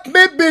 let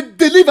me be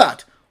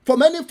delivered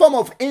from any form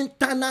of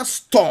internal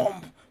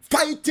storm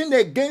fighting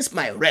against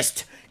my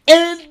rest.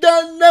 In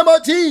the name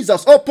of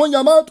Jesus, open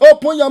your mouth,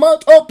 open your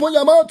mouth, open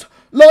your mouth.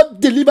 Lord,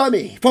 deliver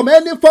me from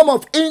any form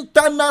of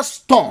internal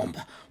storm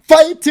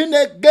fighting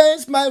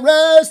against my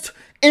rest.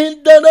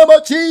 In the name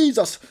of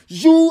Jesus,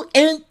 you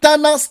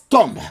internal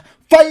storm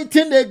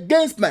fighting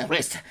against my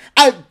rest,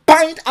 I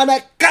bind and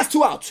I cast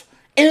you out.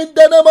 In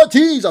the name of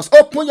Jesus,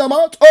 open your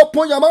mouth,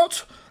 open your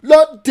mouth.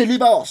 Lord,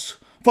 deliver us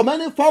from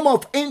any form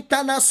of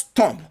internal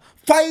storm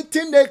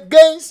fighting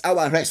against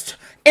our rest.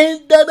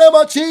 In the name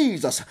of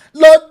Jesus,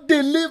 Lord,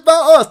 deliver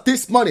us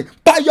this morning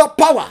by by your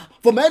power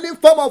from any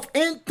form of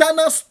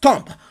internal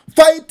storm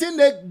fighting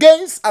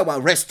against our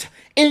rest.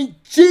 In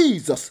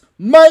Jesus'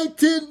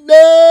 mighty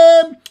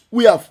name,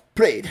 we have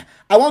prayed.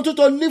 I want you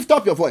to lift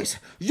up your voice.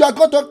 You are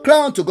going to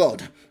cry unto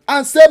God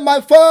and say,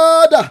 my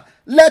Father,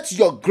 let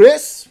your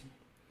grace,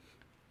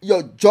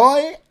 your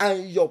joy,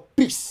 and your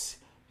peace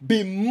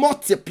be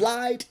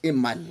multiplied in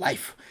my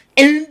life.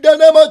 In the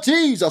name of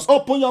Jesus,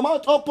 open your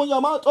mouth, open your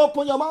mouth,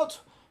 open your mouth.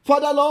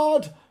 Father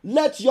Lord,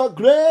 let your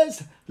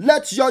grace,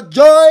 let your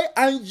joy,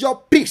 and your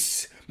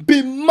peace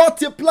be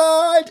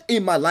multiplied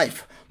in my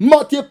life.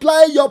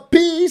 Multiply your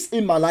peace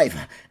in my life.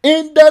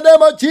 In the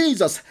name of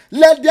Jesus,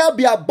 let there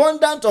be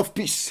abundance of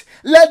peace.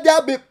 Let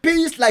there be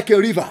peace like a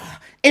river.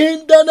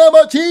 In the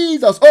name of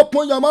Jesus,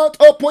 open your mouth,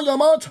 open your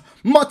mouth.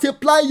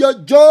 Multiply your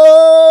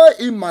joy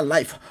in my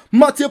life.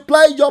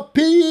 Multiply your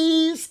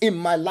peace in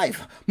my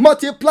life.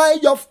 Multiply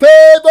your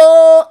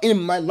favor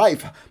in my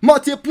life.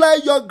 Multiply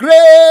your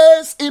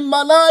grace in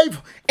my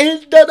life.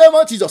 In the name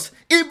of Jesus,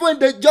 even in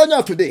the journey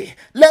of today,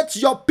 let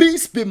your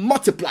peace be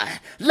multiplied.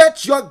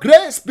 Let your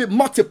grace be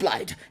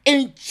multiplied.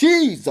 In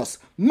Jesus'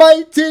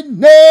 mighty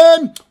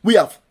name, we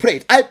have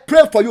prayed. I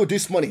pray for you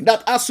this morning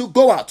that as you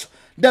go out,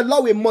 the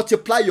Lord will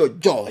multiply your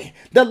joy.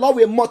 The Lord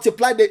will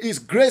multiply His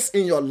grace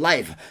in your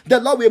life. The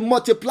Lord will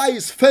multiply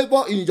His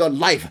favor in your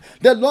life.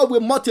 The Lord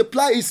will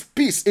multiply His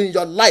peace in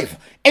your life.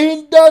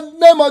 In the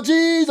name of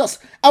Jesus,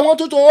 I want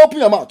you to open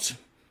your mouth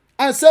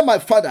and say, my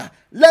Father,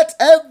 let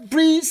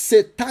every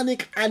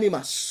satanic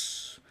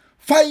animals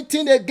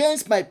fighting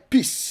against my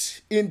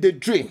peace in the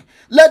dream,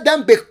 let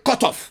them be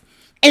cut off.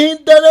 In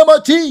the name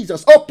of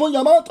Jesus, open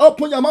your mouth,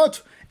 open your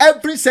mouth.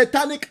 Every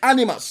satanic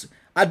animals,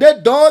 are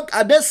they dog,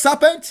 are they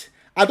serpent?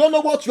 I don't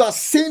know what you are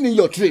seeing in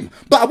your dream,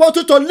 but I want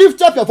you to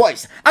lift up your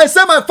voice and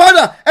say, my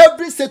Father,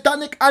 every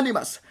satanic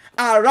animals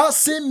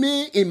harassing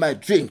me in my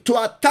dream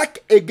to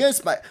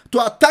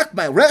attack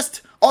my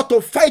rest or to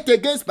fight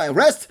against my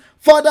rest,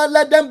 Father,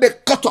 let them be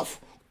cut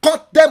off.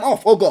 Cut them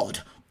off, oh God.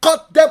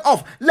 Cut them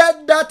off.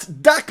 Let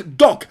that dark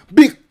dog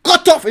be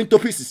cut off into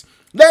pieces.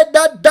 Let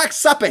that dark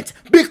serpent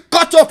be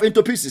cut off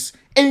into pieces.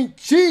 In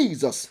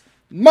Jesus'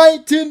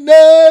 mighty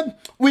name,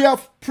 we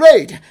have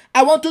prayed.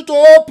 I want you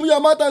to open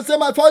your mouth and say,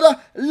 my Father,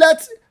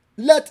 let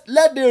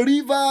the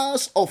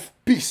rivers of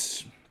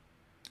peace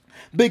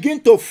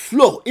begin to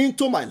flow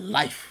into my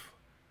life.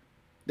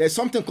 There's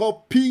something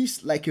called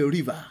peace like a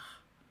river.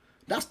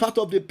 That's part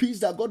of the peace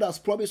that God has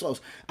promised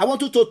us. I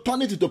want you to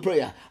turn it into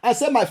prayer. I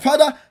say, my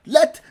Father,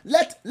 let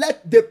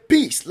the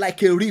peace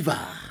like a river,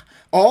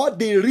 or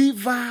the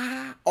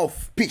river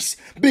of peace,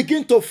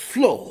 begin to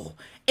flow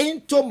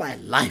into my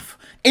life.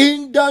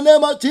 In the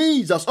name of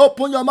Jesus,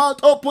 open your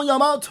mouth, open your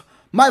mouth.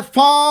 My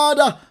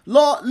Father,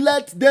 Lord,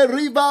 let the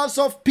rivers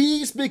of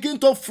peace begin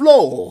to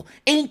flow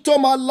into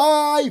my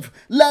life.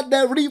 Let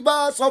the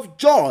rivers of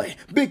joy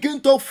begin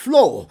to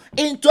flow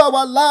into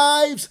our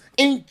lives.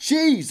 In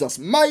Jesus'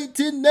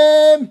 mighty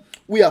name,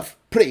 we have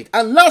prayed.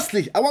 And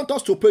lastly, I want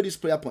us to pray this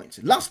prayer point.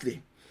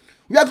 Lastly,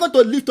 we are going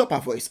to lift up our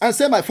voice and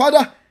say, my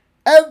Father,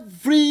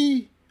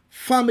 every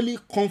family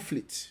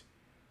conflict,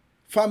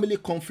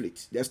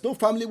 there's no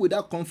family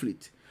without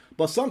conflict.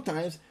 But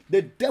sometimes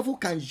the devil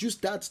can use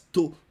that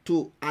to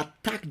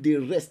attack the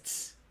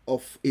rest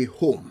of a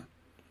home,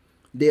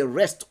 the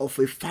rest of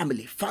a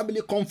family.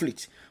 Family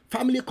conflict.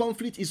 Family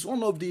conflict is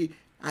one of the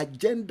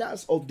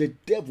agendas of the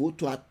devil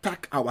to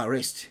attack our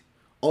rest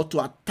or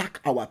to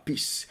attack our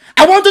peace.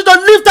 I want you to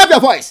lift up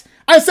your voice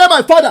and say,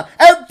 my Father,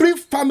 every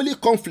family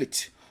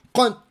conflict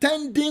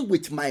contending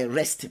with my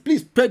rest.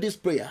 Please pray this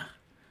prayer.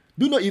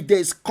 Do you know, if there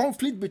is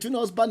conflict between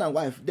husband and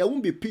wife, there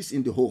won't be peace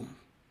in the home.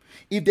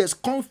 If there's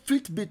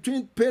conflict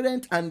between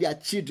parents and their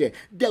children,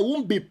 there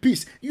won't be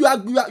peace. You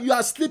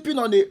are sleeping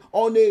on a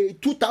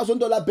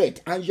 $2,000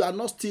 bed and you are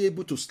not still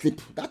able to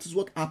sleep. That is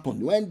what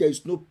happens when there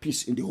is no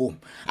peace in the home.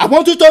 I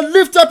want you to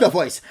lift up your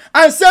voice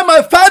and say,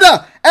 my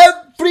Father,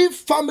 every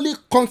family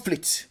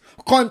conflict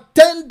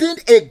contending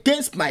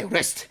against my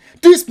rest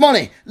this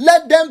morning,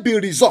 let them be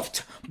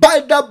resolved by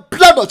the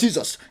blood of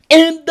Jesus.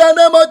 In the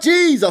name of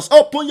Jesus,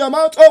 open your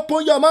mouth,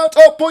 open your mouth,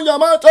 open your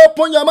mouth,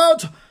 open your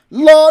mouth.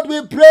 Lord,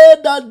 we pray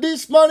that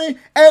this morning,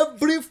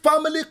 every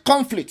family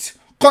conflict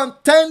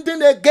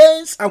contending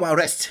against our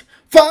rest,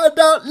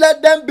 Father,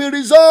 let them be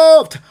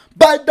resolved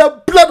by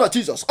the blood of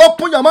Jesus.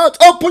 Open your mouth,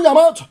 open your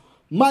mouth.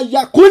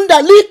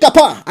 Mayakunda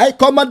likapa, I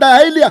command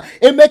Elia,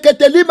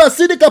 emeketelima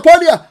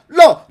sidikapolia.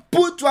 Lord,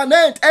 put to an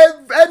end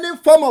any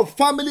form of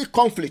family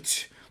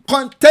conflict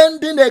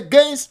contending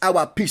against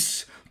our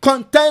peace,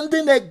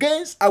 contending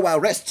against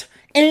our rest.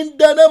 In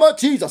the name of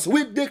Jesus,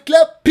 we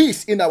declare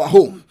peace in our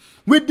home.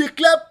 We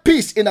declare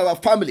peace in our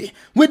family.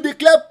 We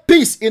declare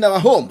peace in our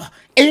home.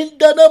 In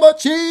the name of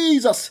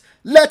Jesus,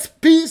 let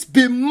peace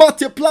be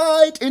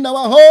multiplied in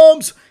our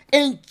homes.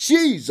 In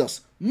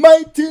Jesus'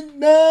 mighty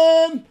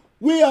name,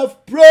 we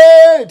have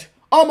prayed.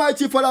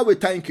 Almighty Father, we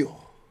thank you.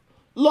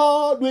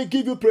 Lord, we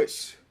give you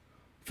praise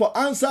for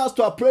answers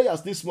to our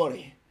prayers this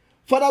morning.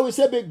 Father, we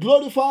say be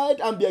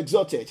glorified and be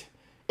exalted.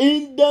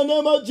 In the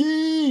name of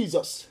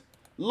Jesus,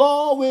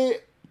 Lord, we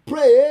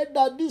pray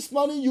that this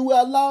morning you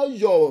will allow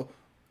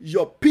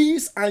your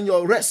peace and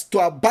your rest to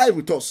abide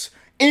with us.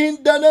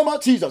 In the name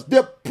of Jesus,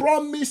 the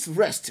promised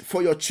rest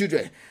for your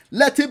children,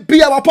 let it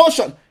be our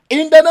portion.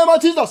 In the name of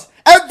Jesus,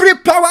 every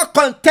power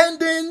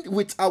contending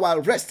with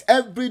our rest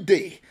every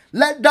day,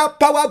 let that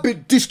power be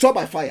destroyed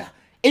by fire.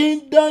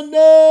 In the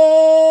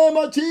name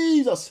of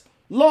Jesus,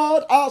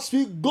 Lord, as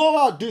we go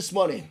out this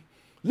morning,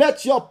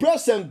 let your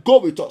presence go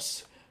with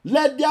us.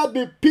 Let there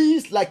be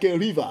peace like a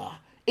river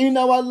in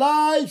our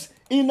lives,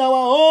 in our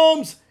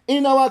homes,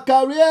 in our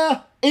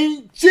career.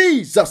 In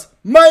Jesus'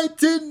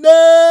 mighty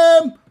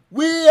name,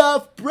 we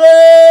have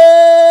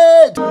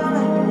prayed.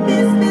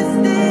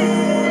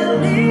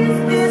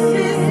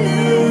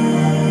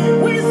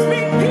 We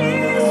speak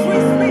peace, we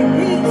speak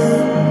peace.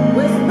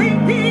 We speak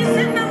peace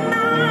in the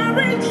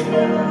marriage.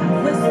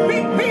 We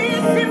speak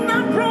peace in the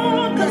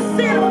broken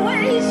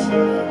situation.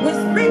 We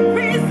speak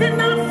peace in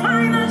the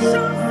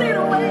financial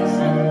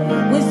situation.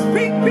 We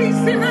speak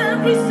peace in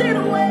every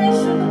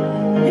situation.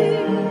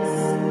 Peace,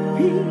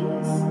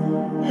 peace,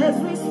 as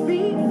we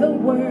speak the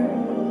word.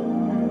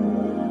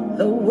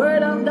 The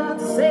word of God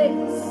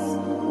says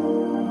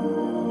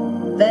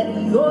that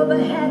you're the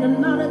head and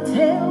not a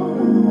tail.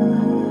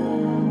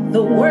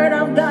 The word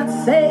of God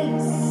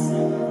says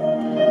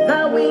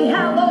that we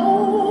have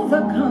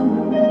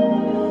overcome.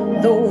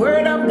 The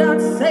word of God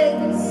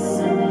says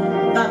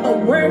that the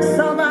works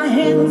of our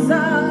hands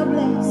are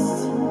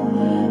blessed.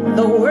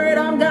 The word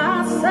of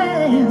God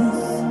says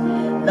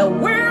that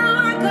we're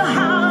like a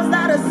house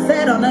that is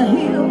set on a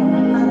hill.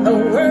 The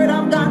word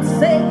of God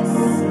says